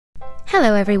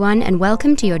Hello everyone and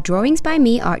welcome to your Drawings by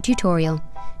Me art tutorial.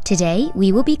 Today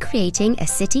we will be creating a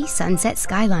city sunset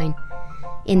skyline.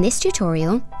 In this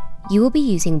tutorial, you will be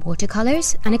using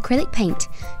watercolours and acrylic paint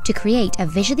to create a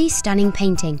visually stunning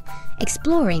painting,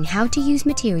 exploring how to use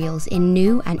materials in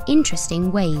new and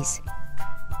interesting ways.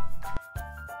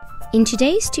 In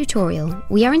today's tutorial,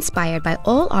 we are inspired by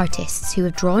all artists who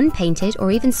have drawn, painted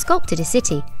or even sculpted a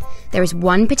city. There is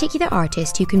one particular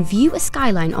artist who can view a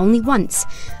skyline only once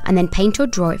and then paint or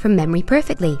draw it from memory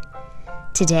perfectly.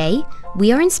 Today,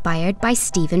 we are inspired by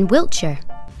Stephen Wiltshire.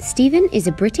 Stephen is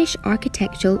a British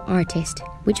architectural artist,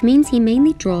 which means he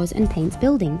mainly draws and paints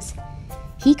buildings.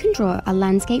 He can draw a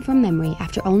landscape from memory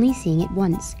after only seeing it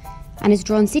once, and has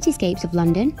drawn cityscapes of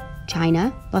London,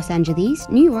 China, Los Angeles,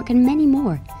 New York and many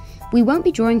more. We won't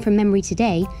be drawing from memory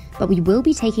today, but we will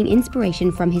be taking inspiration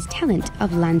from his talent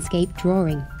of landscape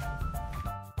drawing.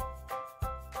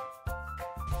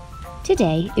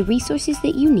 Today, the resources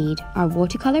that you need are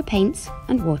watercolour paints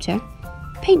and water,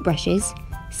 paintbrushes,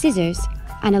 scissors,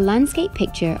 and a landscape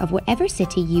picture of whatever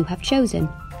city you have chosen.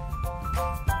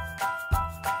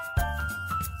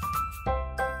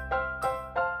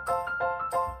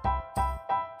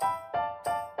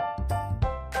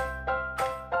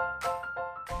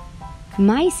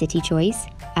 My city choice,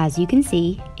 as you can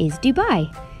see, is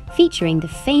Dubai, featuring the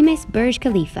famous Burj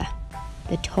Khalifa,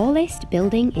 the tallest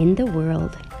building in the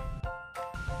world.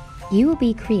 You will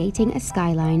be creating a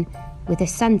skyline with a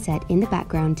sunset in the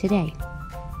background today.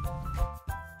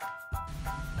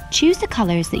 Choose the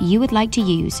colours that you would like to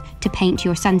use to paint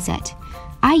your sunset.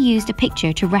 I used a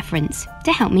picture to reference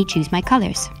to help me choose my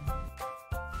colours.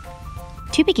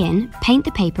 To begin, paint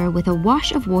the paper with a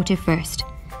wash of water first.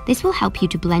 This will help you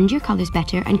to blend your colours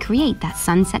better and create that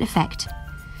sunset effect.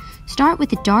 Start with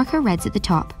the darker reds at the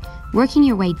top, working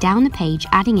your way down the page,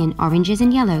 adding in oranges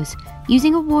and yellows,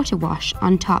 using a water wash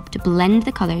on top to blend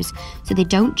the colours so they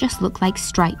don't just look like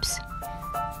stripes.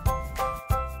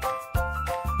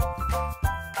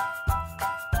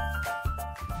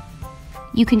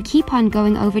 You can keep on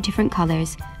going over different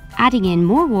colours, adding in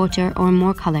more water or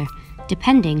more colour,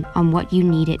 depending on what you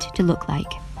need it to look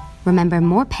like. Remember,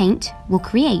 more paint will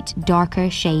create darker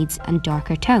shades and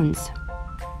darker tones.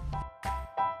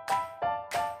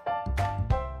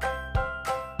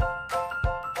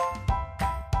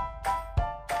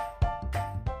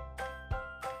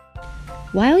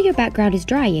 While your background is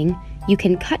drying, you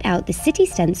can cut out the city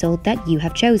stencil that you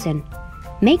have chosen.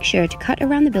 Make sure to cut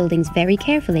around the buildings very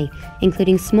carefully,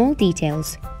 including small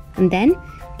details, and then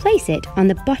place it on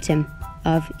the bottom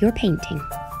of your painting.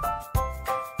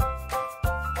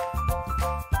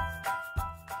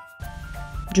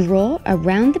 Draw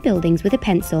around the buildings with a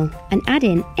pencil and add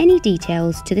in any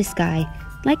details to the sky,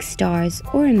 like stars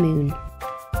or a moon.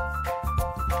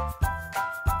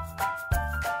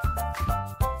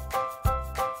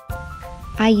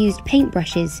 I used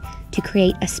paintbrushes to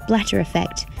create a splatter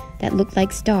effect that looked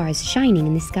like stars shining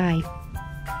in the sky.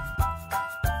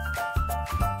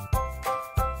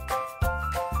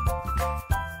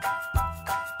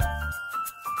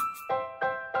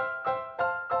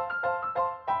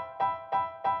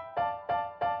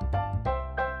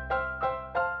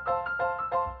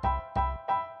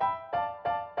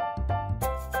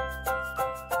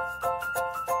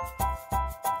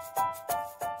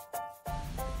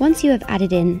 Once you have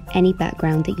added in any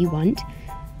background that you want,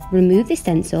 remove the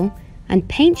stencil and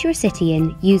paint your city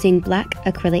in using black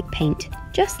acrylic paint,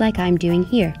 just like I'm doing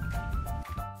here.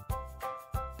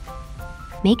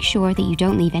 Make sure that you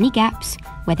don't leave any gaps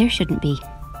where there shouldn't be,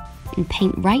 and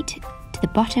paint right to the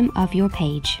bottom of your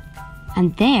page.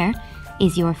 And there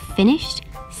is your finished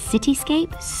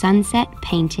cityscape sunset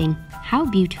painting. How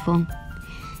beautiful!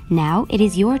 Now it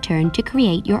is your turn to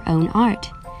create your own art.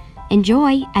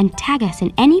 Enjoy and tag us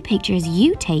in any pictures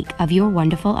you take of your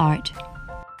wonderful art.